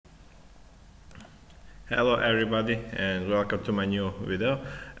Hello everybody and welcome to my new video.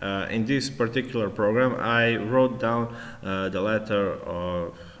 In this particular program I wrote down the letter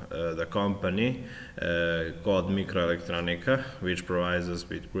of the company called MIKROELEKTRONIKA, which provides us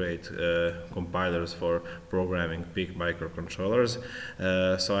with great compilers for programming PIC microcontrollers.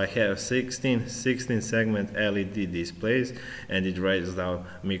 So I have 16 segment LED displays and it writes down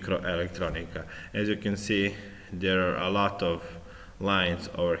MIKROELEKTRONIKA. As you can see, there are a lot of lines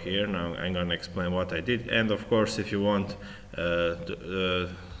over here. Now I'm going to explain what I did, and of course if you want to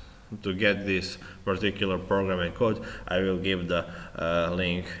get this particular programming code, I will give the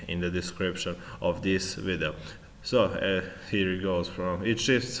link in the description of this video. So here it goes from, it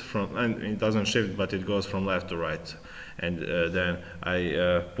shifts from, and it doesn't shift, but it goes from left to right, and then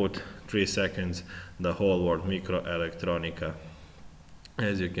I put 3 seconds the whole word MIKROELEKTRONIKA,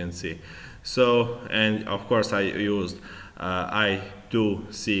 as you can see. So, and of course I used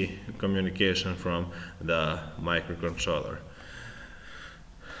I2C communication from the microcontroller.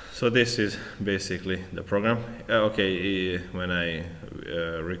 So this is basically the program. When I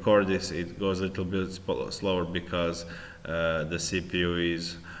record this, it goes a little bit slower because the CPU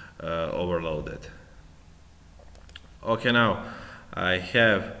is overloaded. Okay, now I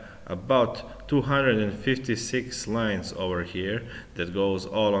have about 256 lines over here that goes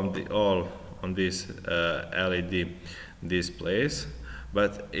all on these LED displays.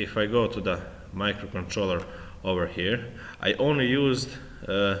 But if I go to the microcontroller over here, I only used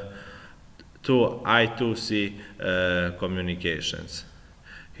 2 I2C communications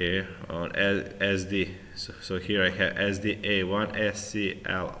here on SD. So here I have SDA1,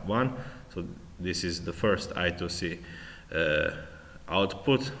 SCL1. So this is the first I2C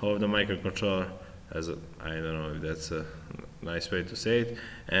output of the microcontroller. I don't know if that's a nice way to say it.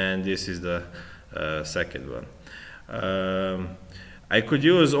 And this is the second one. I could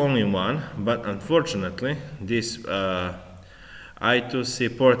use only one, but unfortunately this I2C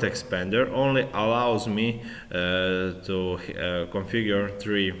port expander only allows me to configure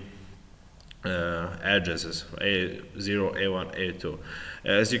 3 addresses: A0, A1, A2.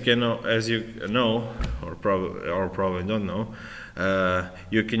 As you know, or probably don't know,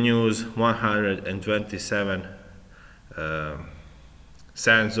 you can use 127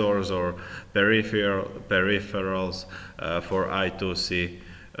 sensors or peripherals for I2C,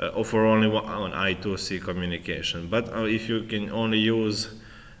 or for only one I2C communication. But if you can only use,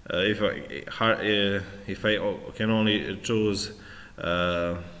 if I can only choose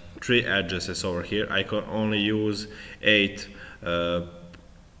 3 addresses over here, I can only use 8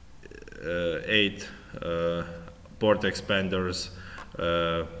 port expanders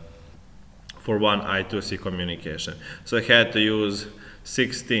for one I2C communication. So I had to use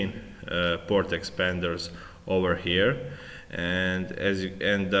 16 port expanders over here, and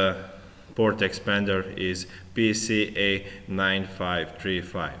the port expander is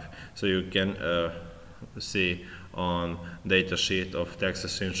PCA9535. So you can see on datasheet of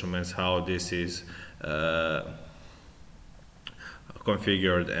Texas Instruments how this is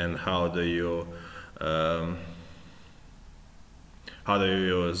configured and how do you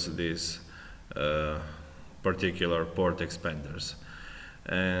use these particular port expanders.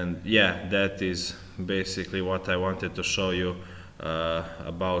 And yeah, that is basically what I wanted to show you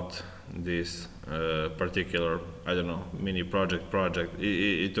about this particular, I don't know, mini project.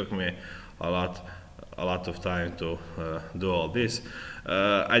 It took me a lot of time to do all this.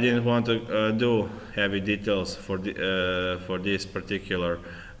 I didn't want to do heavy details for this particular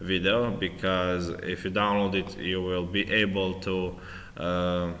video, because if you download it, you will be able to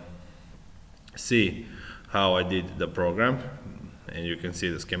see how I did the program, and you can see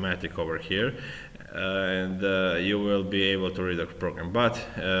the schematic over here, and you will be able to read the program. But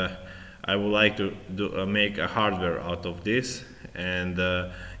I would like to make a hardware out of this, and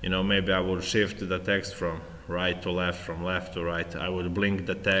you know, maybe I will shift the text from right to left, from left to right. I will blink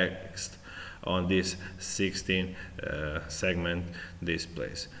the text on these 16 segment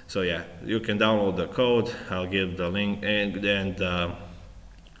displays. So yeah, you can download the code. I'll give the link, and the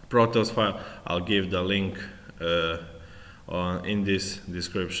Pro Tools file, I'll give the link in this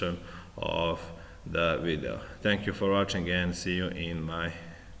description of the video. Thank you for watching, and see you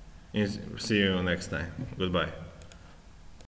next time. Goodbye.